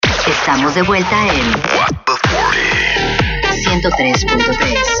Estamos de vuelta en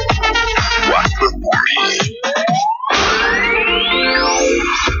 103.3.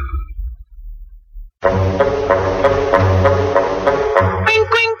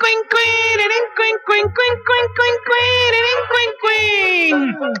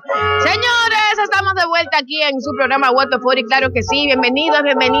 Señores, estamos de vuelta aquí en su programa What the Fuck, y claro que sí,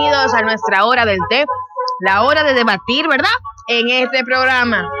 bienvenidos a nuestra hora del té, la hora de debatir, ¿verdad? En este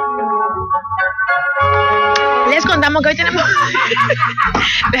programa. Les contamos que hoy tenemos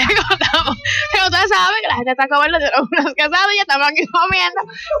ustedes saben que la gente está comiendo, unos casados y ya estamos aquí comiendo,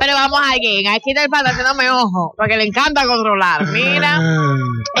 pero vamos aquí está el Panda haciéndome ojo, porque le encanta controlar, mira.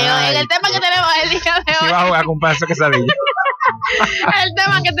 En el tema que tenemos el día de hoy, sí, va a jugar con paso quesadilla. El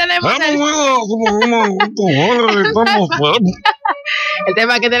tema que tenemos el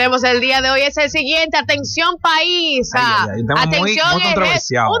tema que tenemos el día de hoy es el siguiente. Atención, país. Atención, muy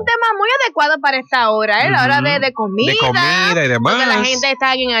controversial. Es un tema muy adecuado para esta hora, la hora de comida. De comida y demás. Porque la gente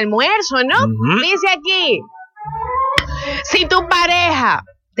está en almuerzo, ¿no? Dice aquí: si tu pareja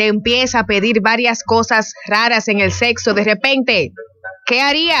te empieza a pedir varias cosas raras en el sexo de repente, ¿qué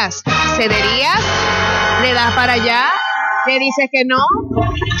harías? ¿Cederías? ¿Le das para allá? ¿Le dices que no?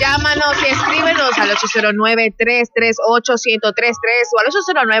 Llámanos y escríbenos al 809-338-1033 o al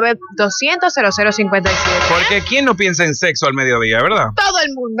 809-200-0057. Porque ¿quién no piensa en sexo al mediodía, verdad? Todo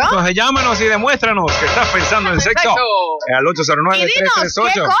el mundo. Entonces llámanos y demuéstranos que estás pensando en sexo. Al 809-338. Y dinos,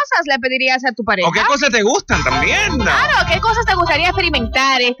 ¿qué cosas le pedirías a tu pareja? ¿O qué cosas te gustan también? Claro, ¿qué cosas te gustaría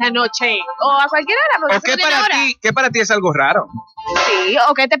experimentar esta noche? O a cualquier hora. ¿O qué para ti es algo raro? Sí,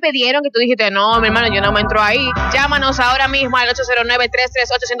 o qué te pidieron que tú dijiste, no, mi hermano, yo no me entro ahí. Llámanos ahora mismo al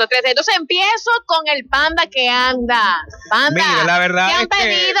 809-338-1033. Entonces empiezo con el Panda que anda. Panda, mira, la verdad ¿qué han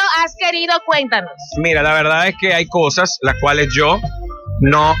pedido? ¿Has querido? Cuéntanos. Mira, la verdad es que hay cosas las cuales yo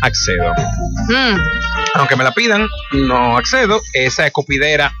no accedo. Aunque me la pidan, no accedo. Esa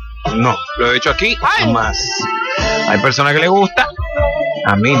escupidera, no. Lo he dicho aquí, jamás. Hay personas que les gusta,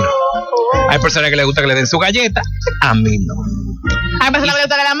 a mí no. Hay personas que les gusta que le den su galleta, a mí no. Hay personas que les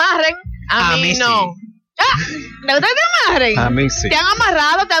gusta que le amarren, a mí no. Sí. ¿Te gusta que te amarren? A mí sí. ¿Te han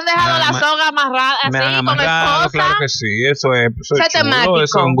amarrado? ¿Te han dejado la soga amarrada así, me han amarrado, con esposa? claro que sí, eso es temático.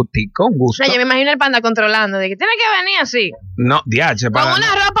 Eso es un gustico, un gusto. O sea, yo me imagino el Panda controlando, de que tiene que venir así. No, diache, con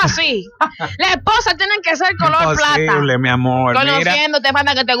una ropa así. La esposa tiene que ser color plata. Imposible, mi amor. Conociéndote,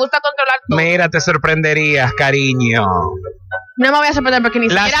 Panda, que te gusta controlar todo. Mira, te sorprenderías, cariño. No me voy a sorprender porque ni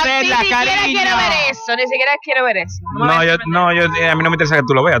siquiera quiero ver eso. A mí no me interesa que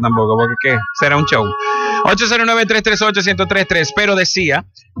tú lo veas tampoco, porque ¿qué? Será un show. 809-338-1033. Pero decía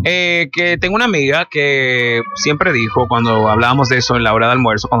que tengo una amiga que siempre dijo, cuando hablábamos de eso en la hora de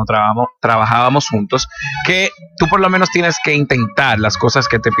almuerzo, cuando trabajábamos juntos, que tú por lo menos tienes que intentar las cosas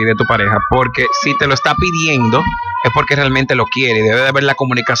que te pide tu pareja, porque si te lo está pidiendo es porque realmente lo quiere, y debe de haber la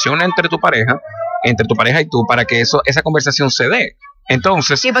comunicación entre tu pareja y tú, para que esa conversación se dé.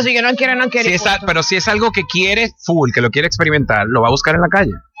 Entonces, sí, pues si yo no quiero. Pero si es algo que quiere full, que lo quiere experimentar, lo va a buscar en la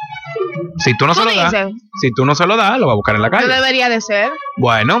calle. Si tú no se lo das, lo va a buscar en la calle. No debería de ser.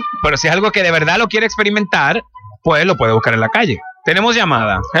 Bueno, pero si es algo que de verdad lo quiere experimentar, pues lo puede buscar en la calle. Tenemos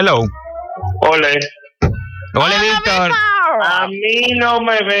llamada. Hello. Hola, Víctor. A mí no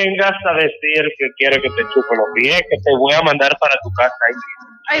me vengas a decir que quiere que te chupe los pies, que te voy a mandar para tu casa.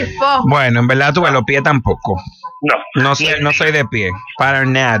 Bueno, en verdad tuve los pies tampoco. No soy de pie, para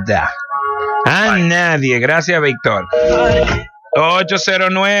nada. Nadie. Gracias, Víctor.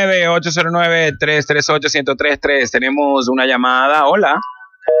 809-338-1033. Tenemos una llamada. Hola.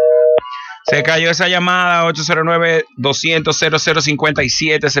 Se cayó esa llamada.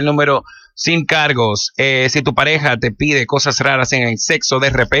 809-200-0057 es el número sin cargos. Si tu pareja te pide cosas raras en el sexo de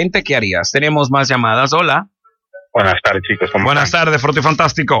repente, ¿qué harías? Tenemos más llamadas. Hola. Buenas tardes, chicos. Buenas tardes, Fruto y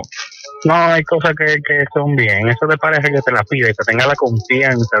Fantástico. No, hay cosas que son bien. Eso de pareja que te la pide, que tenga la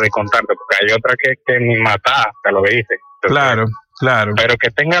confianza de contarte, porque hay otra que ni matar, te lo dice. Claro. Pero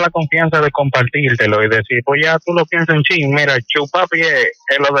que tenga la confianza de compartírtelo y decir, pues ya tú lo piensas en ching, mira, chupa pie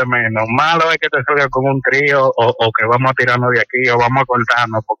es lo de menos. Malo es que te salga con un trío o que vamos a tirarnos de aquí o vamos a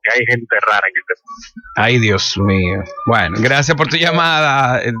cortarnos porque hay gente rara en este mundo. Ay, Dios mío. Bueno, gracias por tu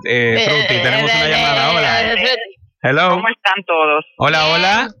llamada, Fruti. Tenemos una llamada. Hola. Hello. ¿Cómo están todos?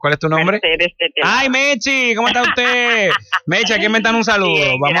 Hola. ¿Cuál es tu nombre? Mercedes. Ay, Mechi, ¿cómo está usted? Mechi, aquí me dan un saludo.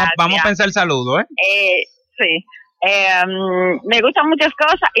 Bien, vamos a pensar el saludo, ¿eh? Sí. Me gustan muchas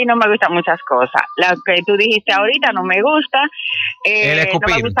cosas y no me gustan muchas cosas. Lo que tú dijiste ahorita no me gusta. No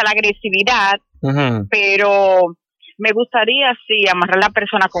me gusta la agresividad, pero me gustaría, sí, amarrar a la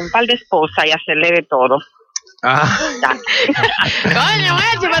persona con un par de esposas y hacerle de todo. Coño,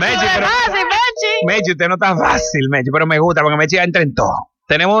 Mechi, Mechi, usted no está fácil, Mechi, pero me gusta porque Mechi entra en todo.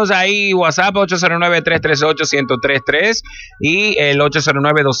 Tenemos ahí WhatsApp 809-338-1033 y el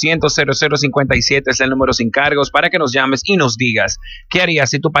 809-200-0057 es el número sin cargos para que nos llames y nos digas qué harías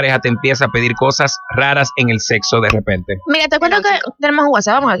si tu pareja te empieza a pedir cosas raras en el sexo de repente. Mira, te cuento que tenemos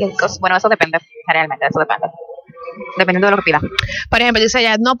WhatsApp, vamos a ver qué cosas. Bueno, eso depende, realmente, eso depende. Dependiendo de lo que pida. Por ejemplo, dice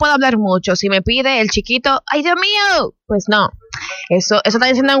ella, no puedo hablar mucho. Si me pide el chiquito, ¡ay, Dios mío! Pues no. Eso está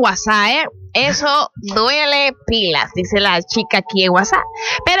diciendo en WhatsApp, ¿eh? Eso duele pilas, dice la chica aquí en WhatsApp.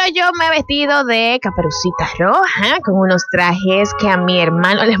 Pero yo me he vestido de Caperucita Roja con unos trajes que a mi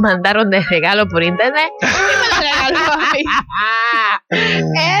hermano le mandaron de regalo por internet. Y me lo regaló a mí.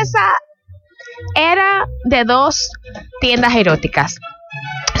 Esa era de 2 tiendas eróticas.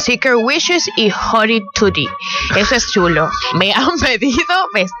 Secret Wishes y Hottie Tootie. Eso es chulo. Me han pedido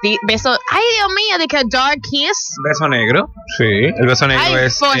beso. Ay, Dios mío, de que Dark Kiss. ¿Beso negro? Sí, el beso negro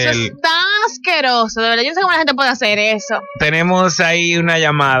es pues es tan asqueroso. De verdad, yo no sé cómo la gente puede hacer eso. Tenemos ahí una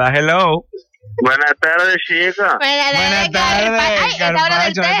llamada. Hello. Buenas tardes, chicas. Buenas tardes,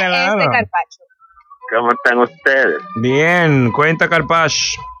 Carpacho. Carpacho. ¿Cómo están ustedes? Bien, cuenta,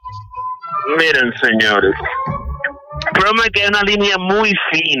 Carpacho. Miren, señores. El problema es que hay una línea muy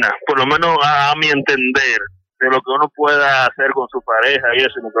fina, por lo menos a mi entender, de lo que uno pueda hacer con su pareja y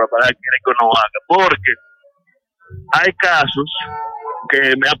eso, lo que la pareja quiere que uno haga. Porque hay casos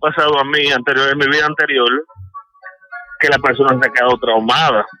que me ha pasado a mí en mi vida anterior, que la persona se ha quedado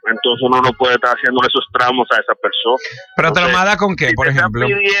traumada. Entonces uno no puede estar haciendo esos tramos a esa persona. ¿Pero entonces, traumada con qué, por ejemplo?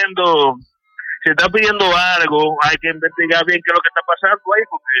 Si está pidiendo algo, hay que investigar bien qué es lo que está pasando ahí,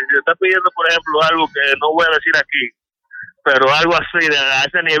 porque si está pidiendo, por ejemplo, algo que no voy a decir aquí, pero algo así, a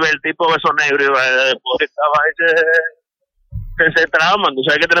ese nivel, tipo beso negro, pues se trauman.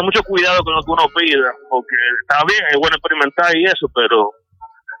 Entonces hay que tener mucho cuidado con lo que uno pida, porque está bien, es bueno experimentar y eso, pero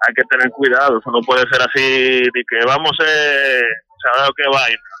hay que tener cuidado. Eso no puede ser así, de que vamos a saber lo que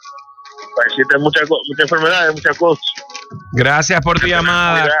vaina. Existen muchas enfermedades, muchas cosas. Gracias por tu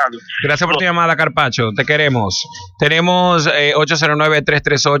llamada. Gracias por tu llamada, Carpacho. Te queremos. Tenemos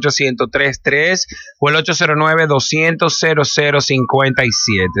 809-338-1033 o el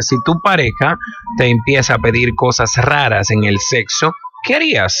 809-200-0057. Si tu pareja te empieza a pedir cosas raras en el sexo, ¿qué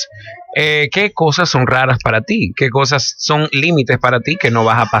harías? ¿Qué cosas son raras para ti? ¿Qué cosas son límites para ti que no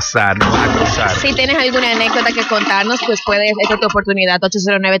vas a pasar, no vas a cruzar? Si tienes alguna anécdota que contarnos, pues puedes, esta es tu oportunidad,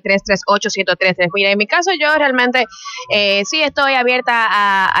 809-338-1033. Mira, en mi caso yo realmente sí estoy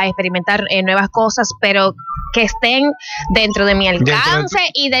abierta a experimentar nuevas cosas, pero que estén dentro de mi alcance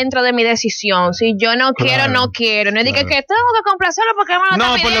y dentro de mi decisión. Si yo no quiero, no quiero. No es que tengo que complacerlo porque me lo está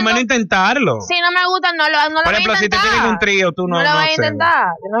pidiendo. No, por lo menos intentarlo. Si no me gusta, no lo voy a intentar. Por ejemplo, si te piden un trío, tú no lo voy a intentar.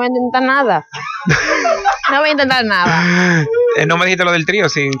 Yo no voy a intentar nada. No voy a intentar nada. No me dijiste lo del trío,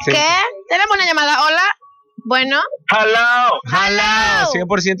 sí. ¿Qué? Tenemos una llamada. Hola. Bueno. Hello.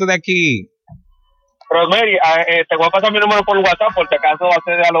 100% de aquí. Rosmery, te voy a pasar mi número por WhatsApp por si acaso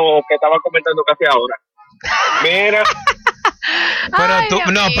accede a lo que estaba comentando casi ahora. Mira. Pero tú,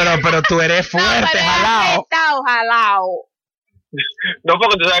 pero tú eres fuerte, jalao. Jalao. No,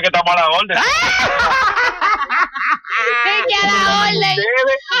 porque tú sabes que estamos a la orden. ¿Qué a la orden?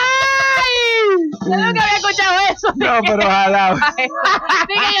 ¡Ay! Yo nunca había escuchado eso. No, pero jalao.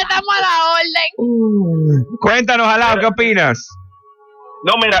 Dije, ya estamos a la orden. Cuéntanos, jalao, ¿qué opinas?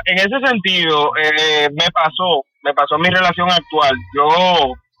 No, mira, en ese sentido, me pasó en mi relación actual.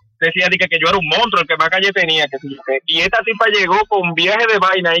 Yo decía que yo era un monstruo, el que más calle tenía, y esta tipa llegó con un viaje de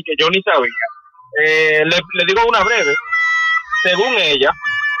vaina ahí que yo ni sabía. Le digo una breve. Según ella,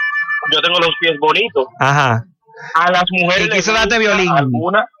 yo tengo los pies bonitos. Ajá. A las mujeres les gusta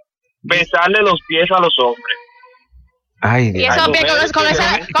alguna besarle los pies a los hombres. Ay, Dios. Y esos pies con ese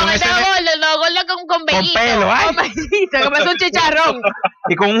gordo con vellitos. Con pelo, ay. Con vellitos, como es un chicharrón.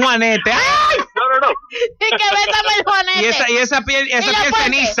 Y con un juanete. ¡Ay! No. Y que bésame el juanete. Y esa piel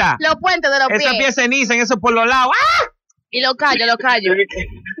ceniza. Los puentes de los pies. Esa piel ceniza en eso por los lados. ¡Ah! Y lo callo. Yo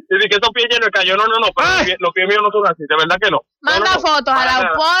dije que esos pies llenos de callo. No, pero los pies míos no son así, de verdad que no. Manda fotos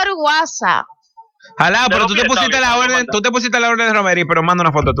por WhatsApp. Jalao, pero tú te pusiste la orden de Rosmery, pero manda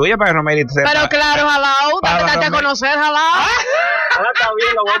una foto tuya para que Rosmery te sepa. Pero claro, jalao, date a conocer, jalao. Está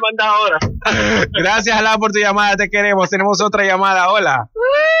bien, lo voy a mandar ahora. Gracias, jalao, por tu llamada, te queremos. Tenemos otra llamada, hola.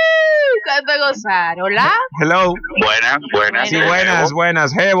 ¿Cuánto gozar? ¿Hola? Hello. Buenas. Sí,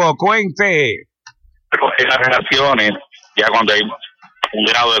 buenas. Jevo, cuente. En las relaciones, ya cuando hay un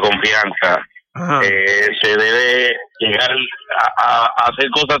grado de confianza, se debe llegar a hacer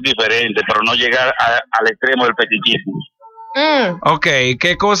cosas diferentes, pero no llegar al extremo del fetichismo. Ok,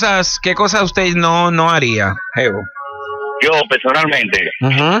 ¿qué cosas usted no haría, Evo? Yo personalmente,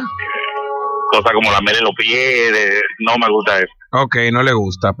 cosas como lamer los pies, no me gusta eso. Ok, no le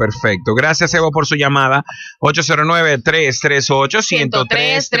gusta, perfecto. Gracias, Evo, por su llamada.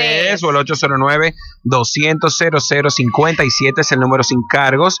 809-338-1033 o el 809-200-0057 es el número sin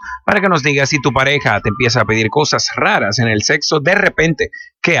cargos para que nos digas si tu pareja te empieza a pedir cosas raras en el sexo. De repente,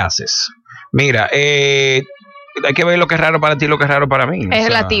 ¿qué haces? Mira, hay que ver lo que es raro para ti y lo que es raro para mí. Es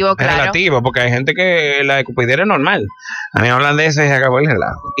relativo, claro. Es relativo, porque hay gente que la escupidera es normal. A mí me hablan de eso y se acabó el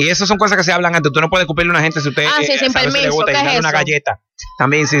relajo. Y esas son cosas que se hablan antes. Tú no puedes escupirle a una gente si usted sí, sin sabe permiso. si le gusta, ¿Qué y darle es una eso? galleta.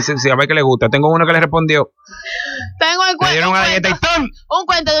 También, sí, a ver que le gusta. Tengo uno que le respondió. Tengo el Le dieron una galleta y ¡tum! Un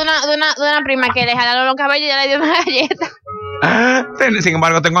cuento de una prima que le jalaron los cabellos y ya le dio una galleta. Sin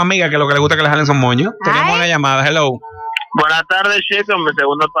embargo, tengo amigas que lo que le gusta es que le jalen son moños. Tenemos una llamada. Hello. Buenas tardes, chicos. Mi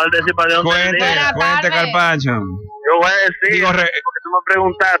segunda parte de participación. Cuente, Carpacho. Yo voy a decir, porque tú me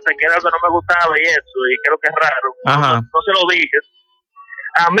preguntaste qué era lo que no me gustaba y eso, y creo que es raro. Ajá. No se lo dije.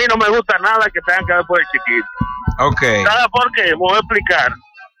 A mí no me gusta nada que tengan que ver por el chiquito. Ok. ¿Sabes por qué? Me voy a explicar.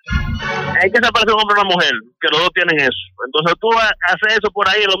 Hay que separarse un hombre y una mujer, que los dos tienen eso. Entonces tú haces eso por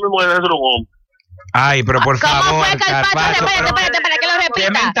ahí, lo mismo que hacer un hombre. Ay, pero por favor, Carpacho, espérate, que lo repita.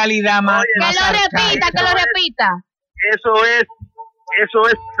 ¿Qué mentalidad más? Que lo repita. Eso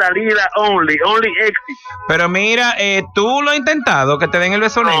es salida only exit. Pero mira, tú lo has intentado, que te den el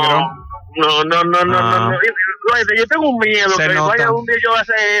beso negro. No. Yo tengo un miedo se que nota. vaya un día yo a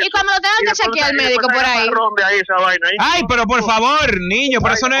hacer eso. Y cuando te dan que chequear al médico por ahí. Ay, pero por favor, niño,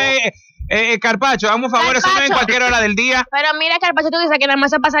 pero eso no es... Carpacho, hagamos un favor, eso no es en cualquier hora del día. Pero mira, Carpacho, tú dices que nada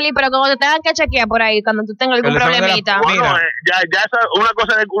más es para salir, pero cuando te tengan que chequear por ahí, cuando tú tengas algún problemita. Bueno, ya una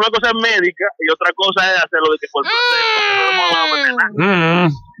cosa es médica y otra cosa es hacerlo de que por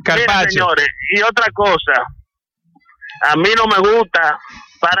Carpacho. Mira, señores, y otra cosa, a mí no me gusta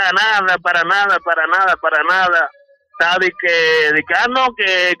para nada, está de que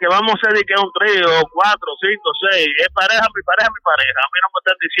vamos a hacer de que un trío, 4, 5, 6, es pareja, mi pareja. A mí no me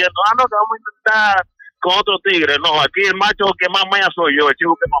están diciendo, no, que vamos a intentar con otro tigre. No, aquí el macho que más mea soy yo, el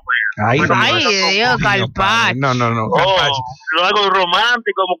chico que más mea. Ay, Dios, Carpacho. No, Carpacho. Lo hago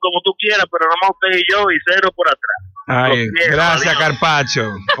romántico, como tú quieras, pero nada más usted y yo y cero por atrás. Ay, gracias,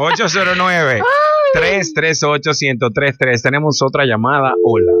 Carpacho. 809-338-1033. Tenemos otra llamada.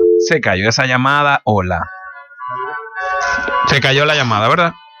 Hola. Se cayó esa llamada. Hola. Se cayó la llamada,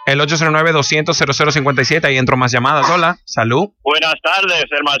 ¿verdad? El 809-200-0057. Ahí entro más llamadas. Hola, salud. Buenas tardes,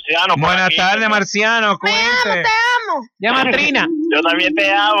 el marciano. Buenas tardes, marciano. Cuente. Te amo. Llama a Trina. Yo también te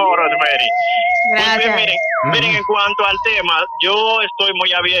amo, Rosmery. Gracias. Pues, miren, en cuanto al tema, yo estoy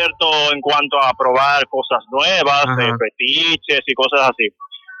muy abierto en cuanto a probar cosas nuevas, fetiches y cosas así.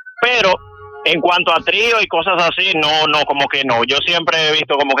 Pero en cuanto a trío y cosas así, no, como que no. Yo siempre he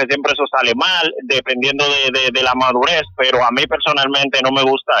visto como que siempre eso sale mal, dependiendo de la madurez, pero a mí personalmente no me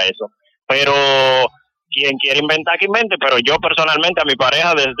gusta eso. Pero quien quiere inventar, que invente, pero yo personalmente a mi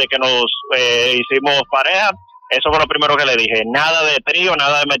pareja, desde que nos hicimos pareja, eso fue lo primero que le dije. Nada de trío,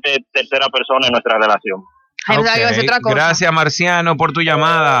 nada de meter tercera persona en nuestra relación. Okay. Gracias, Marciano, por tu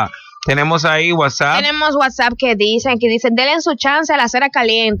llamada. Tenemos ahí WhatsApp. Tenemos WhatsApp que dicen, denle su chance a la cera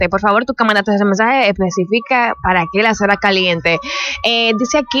caliente. Por favor, tú que mandaste ese mensaje especifica para qué la cera caliente.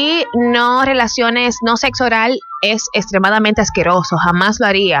 Dice aquí, no relaciones, no sexo oral es extremadamente asqueroso. Jamás lo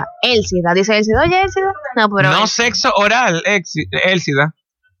haría. Elcida, dice Elcida. Oye, Elcida. No sexo oral, Elcida.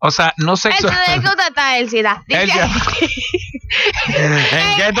 O sea, no sexo oral. ¿En qué tú estás, Elcida? ¿En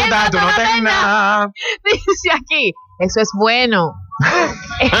qué tú estás? Tú no tengas nada. Dice aquí, eso es bueno.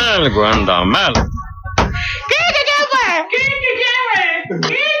 Algo anda mal. ¿Qué fue?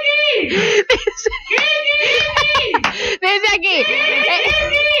 Dice aquí,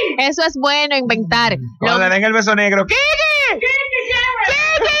 eso es bueno inventar. Cuando le den el beso negro. ¿Qué es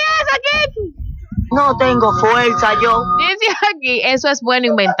eso, Kiki? No tengo fuerza yo. Dice aquí, eso es bueno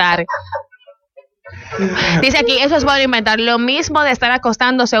inventar. Dice aquí, eso es bueno inventar. Lo mismo de estar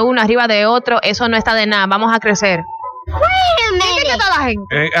acostándose uno arriba de otro, eso no está de nada. Vamos a crecer. ¿Qué está la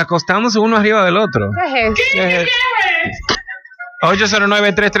gente? Acostándose uno arriba del otro. ¿Qué es eso?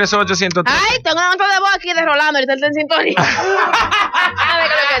 809-338-1033. Ay, tengo una nota de voz aquí de Rolando, ahorita está en sintonía. A ver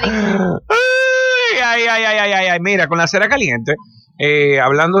qué es lo que dice. Ay. Mira, con la cera caliente,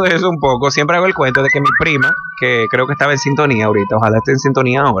 hablando de eso un poco, siempre hago el cuento de que mi prima, que creo que estaba en sintonía ahorita, ojalá esté en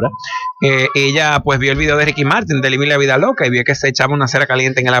sintonía ahora, ella pues vio el video de Ricky Martin de Living la Vida Loca y vio que se echaba una cera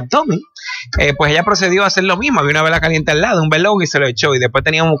caliente en el abdomen. Pues ella procedió a hacer lo mismo, había una vela caliente al lado, un velón, y se lo echó y después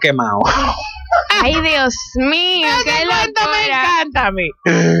tenía un quemado. Ay, Dios mío, qué locura. Me encanta a mí.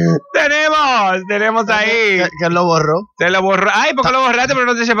 Tenemos ahí. Que lo borró. Se lo borró. Ay, ¿por qué lo borraste? Pero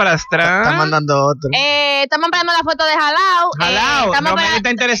no te eche para atrás. Está mandando otro. Estamos esperando la foto de Jalao. Romelia está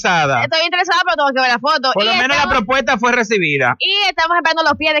interesada. Estoy interesada, pero tengo que ver la foto. Por lo menos la propuesta fue recibida. Y estamos esperando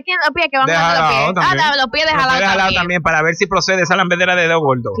los pies. ¿De quién? Los pies que van a mandar los pies. Los pies de Jalao también. Para ver si procede esa lambedera de dedo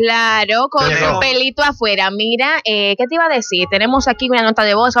gordo. Claro, con el pelito afuera. Mira, ¿qué te iba a decir? Tenemos aquí una nota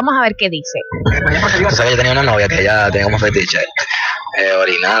de voz. Vamos a ver qué dice. O sea, yo tenía una novia que ya tenía como fetiche.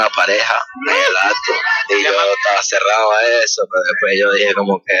 Orinar a la pareja en el acto. Y yo estaba cerrado a eso, pero después yo dije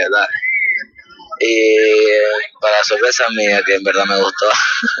como que dale. Y para sorpresa mía, que en verdad me gustó.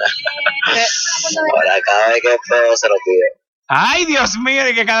 Ahora cada vez que puedo se lo pido. Ay, Dios mío,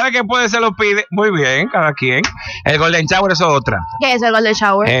 de que cada vez que puede se lo pide. Muy bien, cada quien. El Golden Shower es otra. ¿Qué es el Golden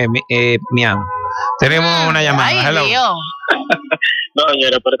Shower? Miau. Tenemos una llamada. Ay, Hello. Dios. No,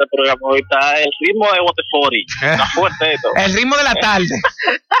 señores, pero este programa hoy está el ritmo de Botefori. Está fuerte esto. El ritmo de la tarde.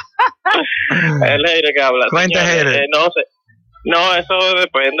 El aire que habla. Cuente, Jere. No sé. No, eso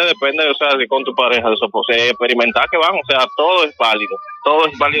depende, o sea, si con tu pareja, eso, pues, experimentar que van, o sea, todo es válido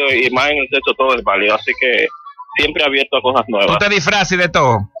y más en el sexo todo es válido, así que siempre abierto a cosas nuevas. Tú te disfraces de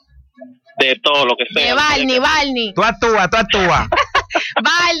todo. De todo lo que sea. De Barney. Tú actúas.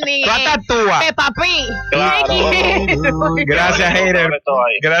 Barney. Tú actúas. Peppa Pig. Claro. Gracias,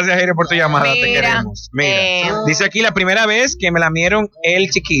 Heire, por tu llamada. Te queremos. Mira, dice aquí la primera vez que me lamieron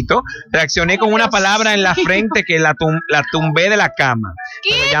el chiquito, reaccioné con una palabra en la frente que la tumbé de la cama.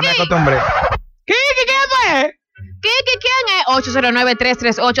 Pero ya me acostumbré. ¿Qué fue? ¿Quién es?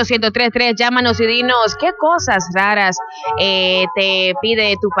 809-338-1033. Llámanos y dinos qué cosas raras te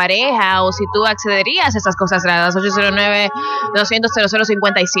pide tu pareja o si tú accederías a esas cosas raras.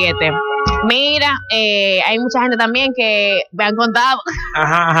 809-200-0057. Mira, hay mucha gente también que me han contado.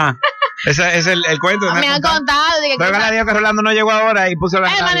 Ajá. Ese es el cuento. Me han contado. Pero la dijo que Rolando no llegó ahora y puso la.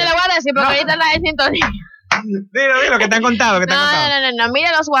 Le voy a decir porque ahorita la en sintonía. Dilo, que te han contado. No.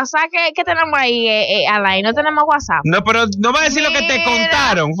 Mira los WhatsApp que tenemos ahí, Alain. No tenemos WhatsApp. No, pero no va a decir lo que te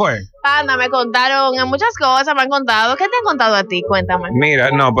contaron, fue. Panda, me contaron muchas cosas, me han contado. ¿Qué te han contado a ti? Cuéntame.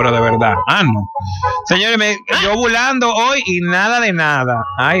 Mira, no, pero de verdad. No. Señores, yo volando hoy y nada de nada.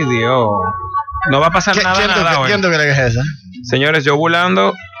 Ay, Dios. No va a pasar nada hoy. ¿Quién tú crees que es esa? Señores, yo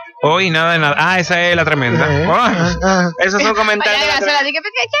volando hoy nada de nada. Esa es la tremenda. Esos son comentarios. Oye, Graciela, ¿qué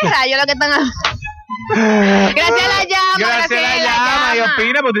rayo lo que están haciendo? Graciela llama y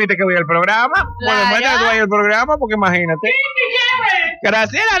opina, porque tú dijiste que voy al programa. Bueno, muestra que tú vayas al programa, porque imagínate.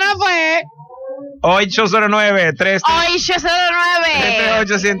 Graciela no fue.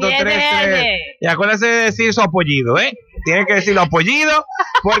 809-338-1033. Y acuérdate de decir su apellido, Tiene que decir los apellidos,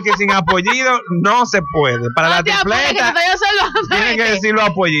 porque sin apellido no se puede. Para la tripleta, tiene que decir los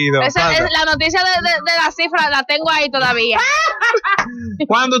apellidos. La noticia de la cifra la tengo ahí todavía.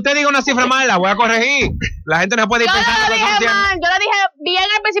 Cuando usted diga una cifra mal, la voy a corregir. La gente no puede ir pensando que son 100. Yo lo dije bien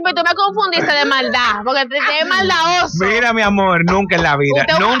al principio y tú me confundiste de maldad, porque te es maldadoso. Mira, mi amor, nunca en la vida.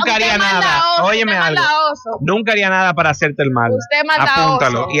 Nunca haría nada. Óyeme algo. Nunca haría nada para hacerte el mal. Usted es maldadoso.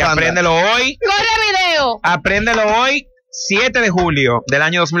 Apúntalo y apréndelo hoy. Corre video. Apréndelo hoy. 7 de julio del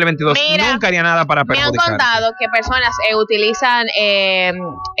año 2022. Mira, nunca haría nada para perjudicar. Me han contado que personas utilizan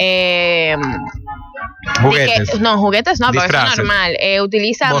juguetes. Juguetes no, pero eso es normal.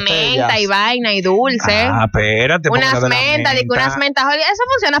 Utilizan botellas, menta y vaina y dulce. Espérate. Unas mentas, unas mentas. Eso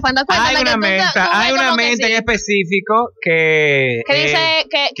funciona, Panda. Hay una menta en específico que dice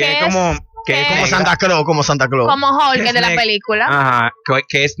que es como Santa Claus, como Hulk de la película. Ajá,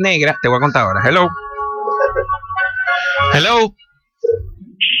 que es negra. Te voy a contar ahora. Hello.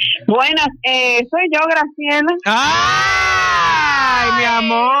 Buenas, soy yo, Graciela. ¡Ay, mi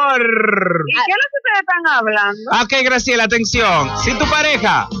amor! ¿Y qué es lo que ustedes están hablando? Ok, Graciela, atención. Si tu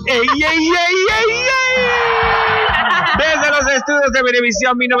pareja... Desde los estudios de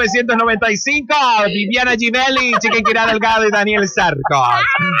Venevisión 1995, Viviana Givelli, Chiquinquirá Delgado y Daniel Sarcos.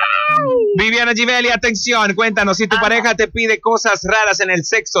 Viviana Givelli, atención, cuéntanos, si tu pareja te pide cosas raras en el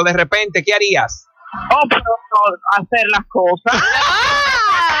sexo, de repente, ¿qué harías? Pero hacer las cosas.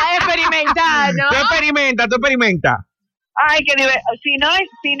 Experimentar, ¿no? Tú experimenta. Ay, que si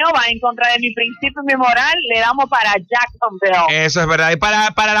no va en contra de mi principio y mi moral, le damos para Jacksonville. Eso es verdad. Y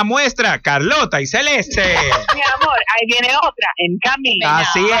para la muestra, Carlota y Celeste. Mi amor, ahí viene otra, en camino.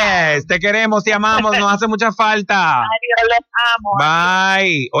 Así es, te queremos, te amamos, nos hace mucha falta. Adiós, les amo.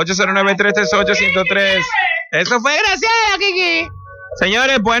 Bye. 809-338-1033. Eso fue Graciela, Kiki.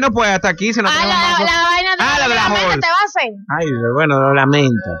 Señores, bueno, pues hasta aquí se nos la vaina de la mente te va a hacer. Ay, bueno, lo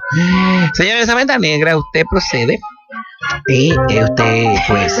lamento. Señores, esa venta negra, usted procede y usted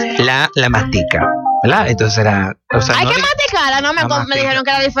pues la mastica, ¿verdad? Entonces era, o sea, hay no que masticarla, no me dijeron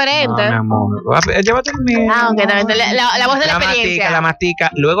que era diferente. No, mi amor, llévate el mío. Ah, ok, la voz de la experiencia. La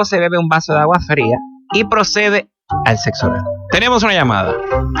mastica, luego se bebe un vaso de agua fría y procede al sexo oral. Tenemos una llamada.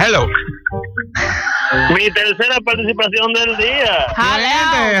 Hello. Mi tercera participación del día.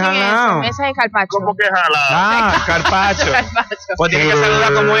 Jalao. Ese es Carpacho. ¿Cómo que jalao? Carpacho. Pues tienes que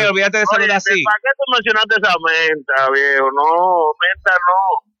saludar como él, olvídate de saludar así. ¿Para qué tú mencionaste esa menta, viejo? No, menta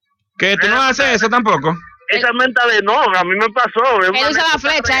no. ¿Que tú no haces eso tampoco? Esa menta de no, a mí me pasó. Él usa la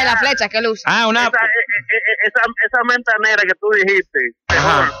flecha que él usa. Ah, Esa menta negra que tú dijiste.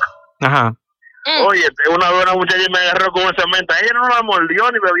 Ajá. Oye, una muchacha me agarró con esa menta. Ella no la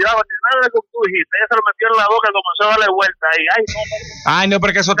mordió ni bebió agua ni nada de lo que tú dijiste. Ella se lo metió en la boca y comenzó a darle vuelta ahí. Ay, no,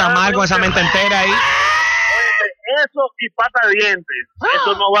 porque eso está mal con esa menta entera ahí. Eso y pata de dientes.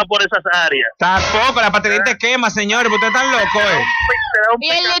 Eso no va por esas áreas. Tampoco, la pata de dientes quema, señores. Ustedes están locos, Y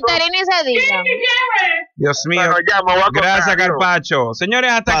el literín ese día. Dios mío. Bueno, ya, me voy a gracias, Carpacho.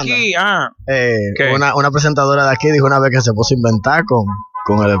 Señores, hasta Panda. aquí. Una presentadora de aquí dijo una vez que se puso a inventar con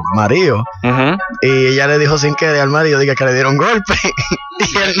el marido. Y ella le dijo sin querer al marido que le dieron golpe.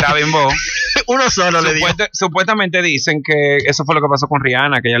 Y él, la bimbó. Uno solo le dio. Supuestamente dicen que eso fue lo que pasó con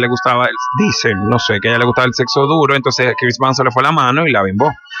Rihanna, que a ella le gustaba, que a ella le gustaba el sexo duro, entonces Chris Brown se le fue la mano y la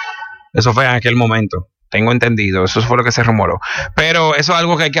bimbó. Eso fue en aquel momento. Tengo entendido, eso fue lo que se rumoró. Pero eso es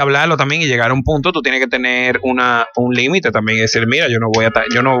algo que hay que hablarlo también y llegar a un punto. Tú tienes que tener un límite también y decir, mira, yo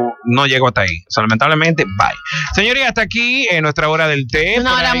no llego hasta ahí. O sea, lamentablemente, bye. Señoría, hasta aquí nuestra hora del té.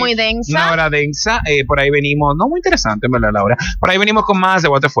 Una hora muy densa. Una hora densa. Por ahí venimos, no muy interesante, en verdad, la hora. Por ahí venimos con más de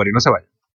Bote Fuera y no se vayan.